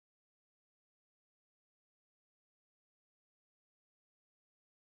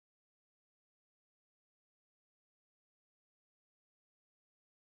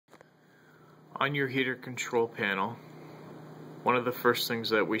On your heater control panel, one of the first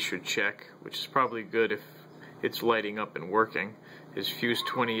things that we should check, which is probably good if it's lighting up and working, is fuse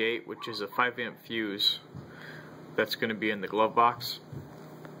 28, which is a 5 amp fuse that's going to be in the glove box.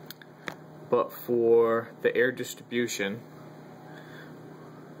 But for the air distribution,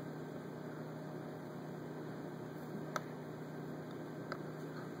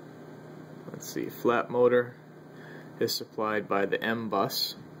 let's see, flat motor is supplied by the M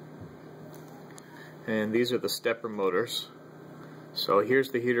bus, and these are the stepper motors. So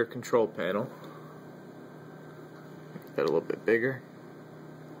here's the heater control panel. Make that a little bit bigger.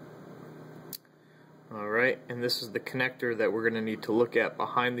 Alright, and this is the connector that we're going to need to look at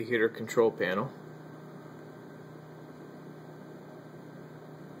behind the heater control panel.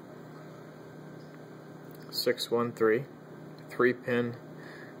 .613, 3-pin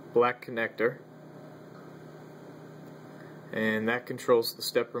black connector, and that controls the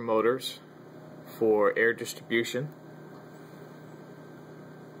stepper motors for air distribution.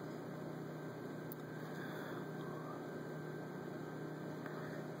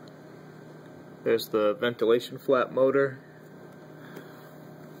 There's the ventilation flap motor.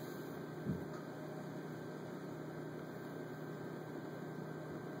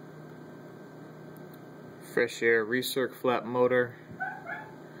 Fresh air recirc flap motor.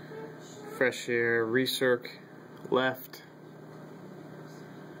 Fresh air recirc left.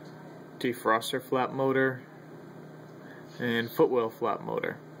 Defroster flap motor. And footwell flap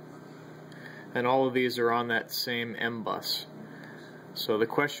motor. And all of these are on that same M bus. So the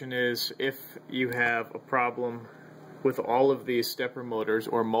question is, if you have a problem with all of these stepper motors,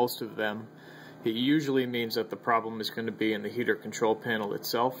 or most of them, it usually means that the problem is going to be in the heater control panel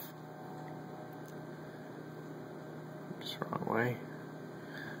itself. Just the wrong way.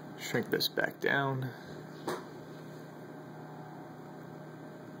 Shrink this back down.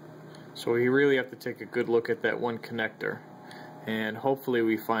 So we really have to take a good look at that one connector, and hopefully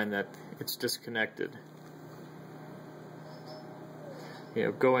we find that it's disconnected.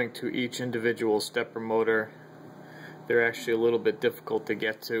 Going to each individual stepper motor, they're actually a little bit difficult to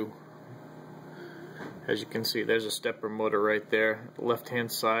get to. As you can see, there's a stepper motor right there. Left hand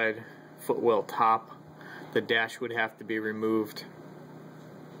side, footwell top. The dash would have to be removed.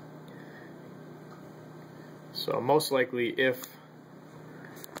 So most likely, if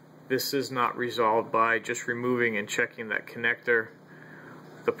this is not resolved by just removing and checking that connector,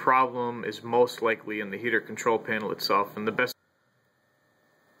 the problem is most likely in the heater control panel itself. And the best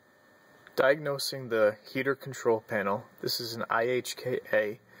diagnosing the heater control panel, this is an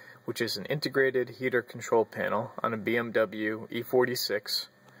IHKA, which is an integrated heater control panel on a BMW E46.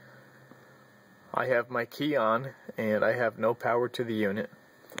 I have my key on and I have no power to the unit.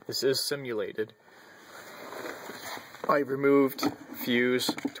 This is simulated. I removed fuse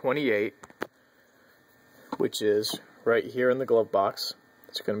 28, which is right here in the glove box.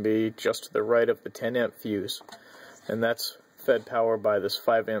 It's going to be just to the right of the 10 amp fuse, and that's fed power by this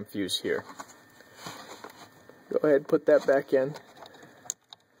 5 amp fuse here. Go ahead and put that back in.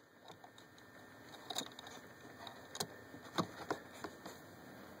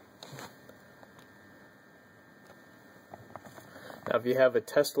 Now if you have a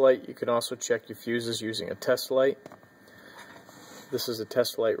test light, you can also check your fuses using a test light. This is a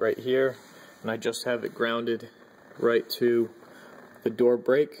test light right here, and I just have it grounded right to the door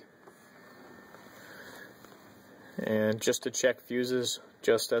brake. And just to check fuses,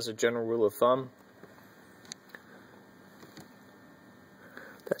 just as a general rule of thumb,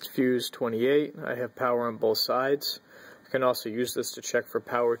 that's fuse 28. I have power on both sides. I can also use this to check for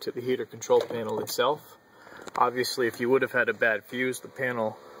power to the heater control panel itself. Obviously, if you would have had a bad fuse, the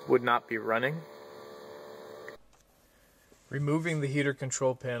panel would not be running. Removing the heater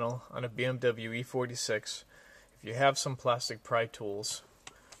control panel on a BMW E46, if you have some plastic pry tools,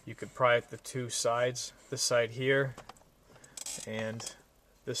 you could pry at the two sides, this side here and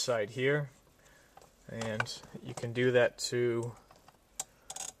this side here, and you can do that to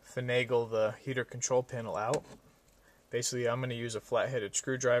finagle the heater control panel out. Basically, I'm going to use a flat-headed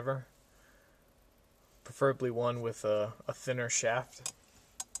screwdriver, preferably one with a thinner shaft.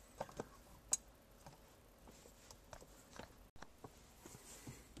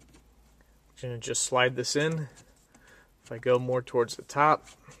 I'm going to just slide this in. If I go more towards the top,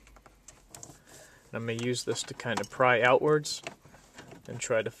 I'm going to use this to kind of pry outwards and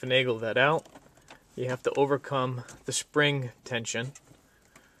try to finagle that out. You have to overcome the spring tension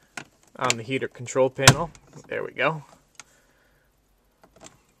on the heater control panel. There we go.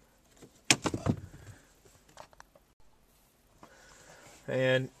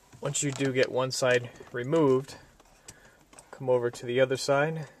 And once you do get one side removed, come over to the other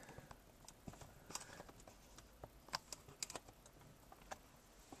side.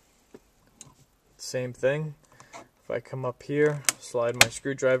 same thing. If I come up here, slide my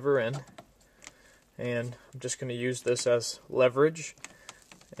screwdriver in, and I'm just going to use this as leverage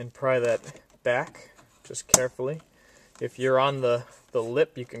and pry that back just carefully. If you're on the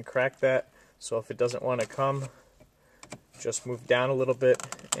lip, you can crack that, so if it doesn't want to come, just move down a little bit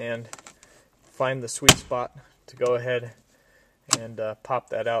and find the sweet spot to go ahead and pop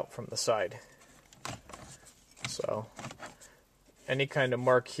that out from the side. So any kind of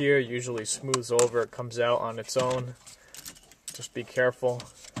mark here usually smooths over, it comes out on its own. Just be careful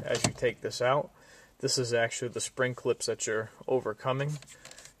as you take this out. This is actually the spring clips that you're overcoming.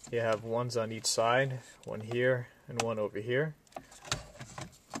 You have ones on each side, one here and one over here.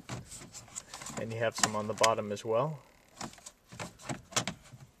 And you have some on the bottom as well.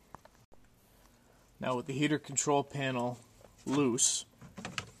 Now with the heater control panel loose,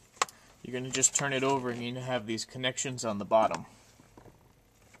 you're going to just turn it over and you have these connections on the bottom.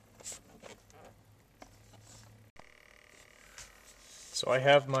 So I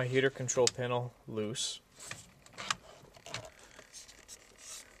have my heater control panel loose.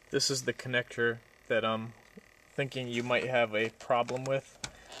 This is the connector that I'm thinking you might have a problem with.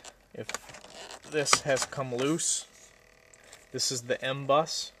 If this has come loose, this is the M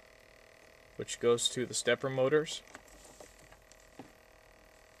bus, which goes to the stepper motors.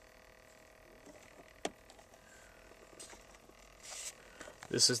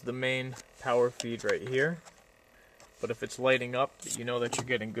 This is the main power feed right here. But if it's lighting up, you know that you're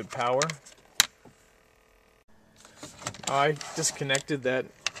getting good power. I disconnected that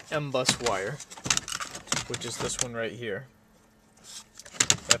M-bus wire, which is this one right here.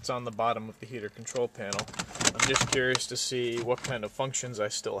 That's on the bottom of the heater control panel. I'm just curious to see what kind of functions I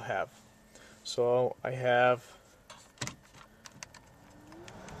still have. So I have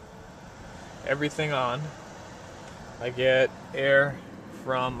everything on. I get air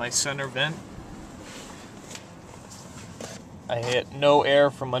from my center vent. I get no air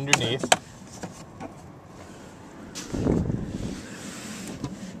from underneath.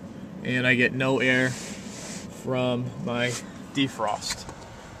 And I get no air from my defrost.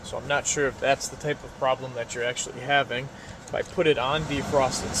 So I'm not sure if that's the type of problem that you're actually having. If I put it on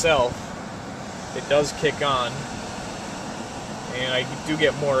defrost itself, it does kick on, and I do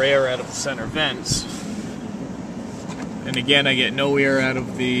get more air out of the center vents. And again, I get no air out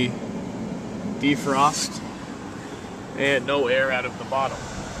of the defrost and no air out of the bottom.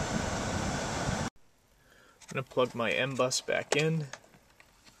 I'm going to plug my M-bus back in,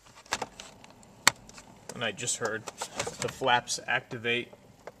 and I just heard the flaps activate.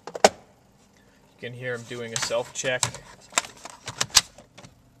 You can hear them doing a self-check.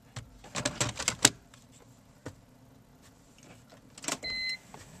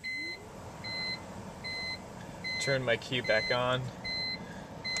 Turn my key back on.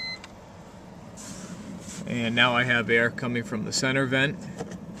 And now I have air coming from the center vent.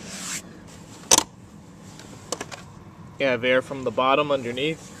 I have air from the bottom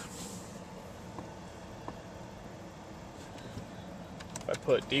underneath. If I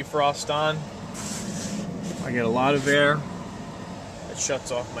put defrost on, I get a lot of air. It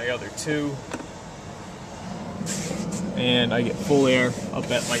shuts off my other two. And I get full air up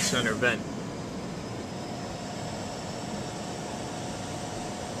at my center vent.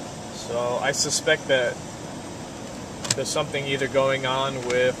 So I suspect that there's something either going on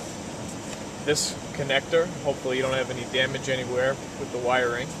with this connector. Hopefully you don't have any damage anywhere with the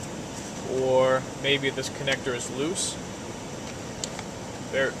wiring. Or maybe this connector is loose.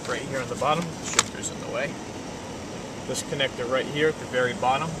 There, right here on the bottom, the shifter's in the way. This connector right here at the very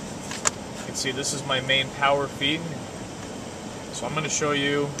bottom. You can see this is my main power feed. So I'm going to show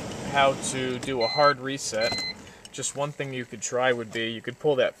you how to do a hard reset. Just one thing you could try would be, you could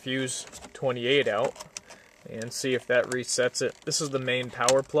pull that fuse 28 out and see if that resets it. This is the main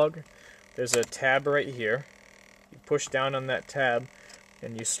power plug. There's a tab right here. You push down on that tab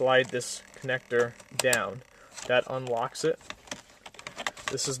and you slide this connector down. That unlocks it.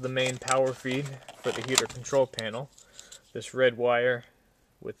 This is the main power feed for the heater control panel. This red wire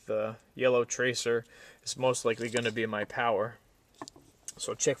with the yellow tracer is most likely going to be my power.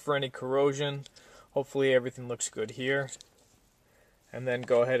 So check for any corrosion. Hopefully everything looks good here. And then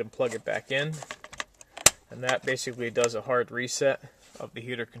go ahead and plug it back in. And that basically does a hard reset of the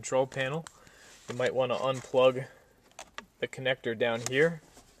heater control panel. You might want to unplug the connector down here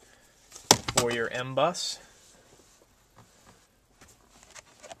for your M-bus.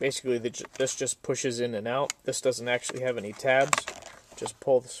 Basically this just pushes in and out. This doesn't actually have any tabs. Just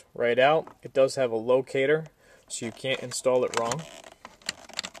pulls right out. It does have a locator, so you can't install it wrong.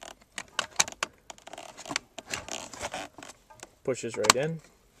 Pushes right in.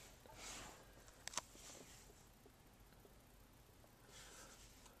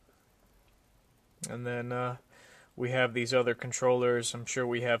 And then we have these other controllers. I'm sure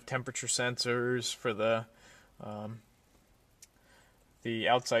we have temperature sensors for the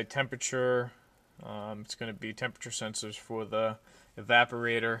outside temperature. It's going to be temperature sensors for the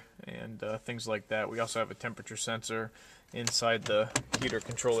evaporator and things like that. We also have a temperature sensor inside the heater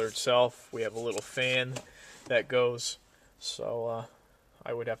controller itself. We have a little fan that goes. So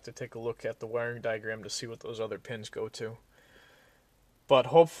I would have to take a look at the wiring diagram to see what those other pins go to. But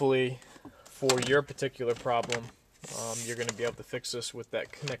hopefully, for your particular problem, you're going to be able to fix this with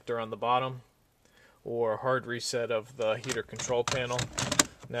that connector on the bottom or a hard reset of the heater control panel.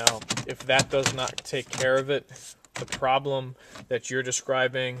 Now, if that does not take care of it, the problem that you're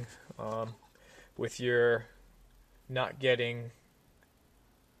describing with your not getting...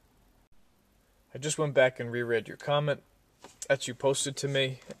 I just went back and reread your comment that you posted to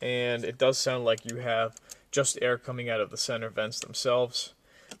me, and it does sound like you have just air coming out of the center vents themselves,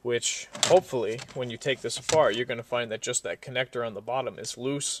 which hopefully when you take this apart you're going to find that just that connector on the bottom is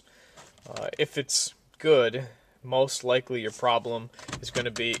loose. If it's good, most likely your problem is going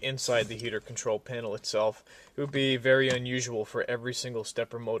to be inside the heater control panel itself. It would be very unusual for every single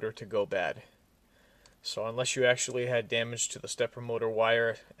stepper motor to go bad. So unless you actually had damage to the stepper motor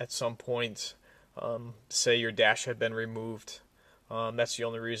wire at some point, say your dash had been removed, that's the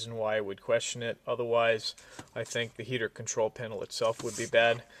only reason why I would question it. Otherwise, I think the heater control panel itself would be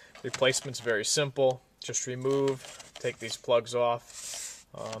bad. Replacement's very simple. Just remove, take these plugs off.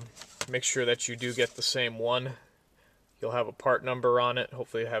 Make sure that you do get the same one. You'll have a part number on it.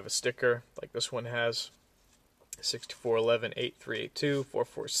 Hopefully you have a sticker like this one has.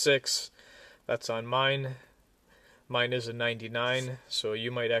 6411-8382-446. That's on mine. Mine is a 99, so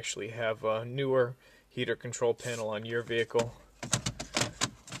you might actually have a newer heater control panel on your vehicle.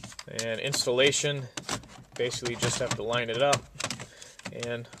 And installation, basically you just have to line it up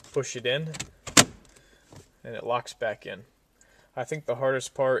and push it in, and it locks back in. I think the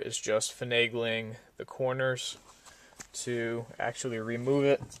hardest part is just finagling the corners to actually remove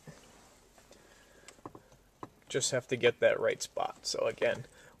it. Just have to get that right spot. So again,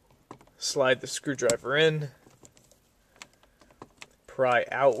 slide the screwdriver in, pry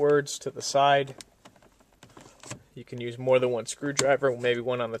outwards to the side. You can use more than one screwdriver, maybe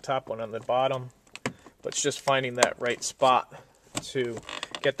one on the top, one on the bottom, but it's just finding that right spot to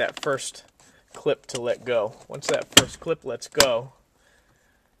get that first clip to let go. Once that first clip lets go,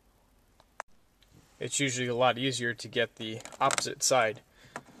 it's usually a lot easier to get the opposite side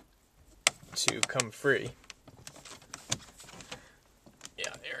to come free.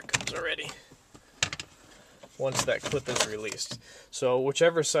 Yeah, there it comes already. Once that clip is released. So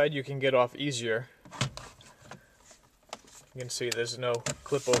whichever side you can get off easier. You can see there's no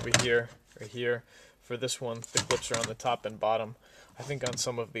clip over here or here. For this one, the clips are on the top and bottom. I think on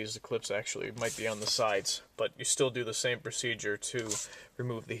some of these the clips actually might be on the sides, but you still do the same procedure to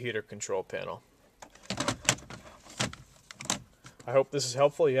remove the heater control panel. I hope this is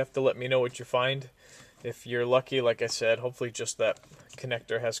helpful. You have to let me know what you find. If you're lucky, like I said, hopefully just that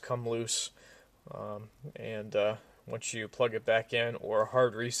connector has come loose. And once you plug it back in, or a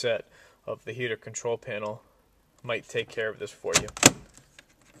hard reset of the heater control panel might take care of this for you.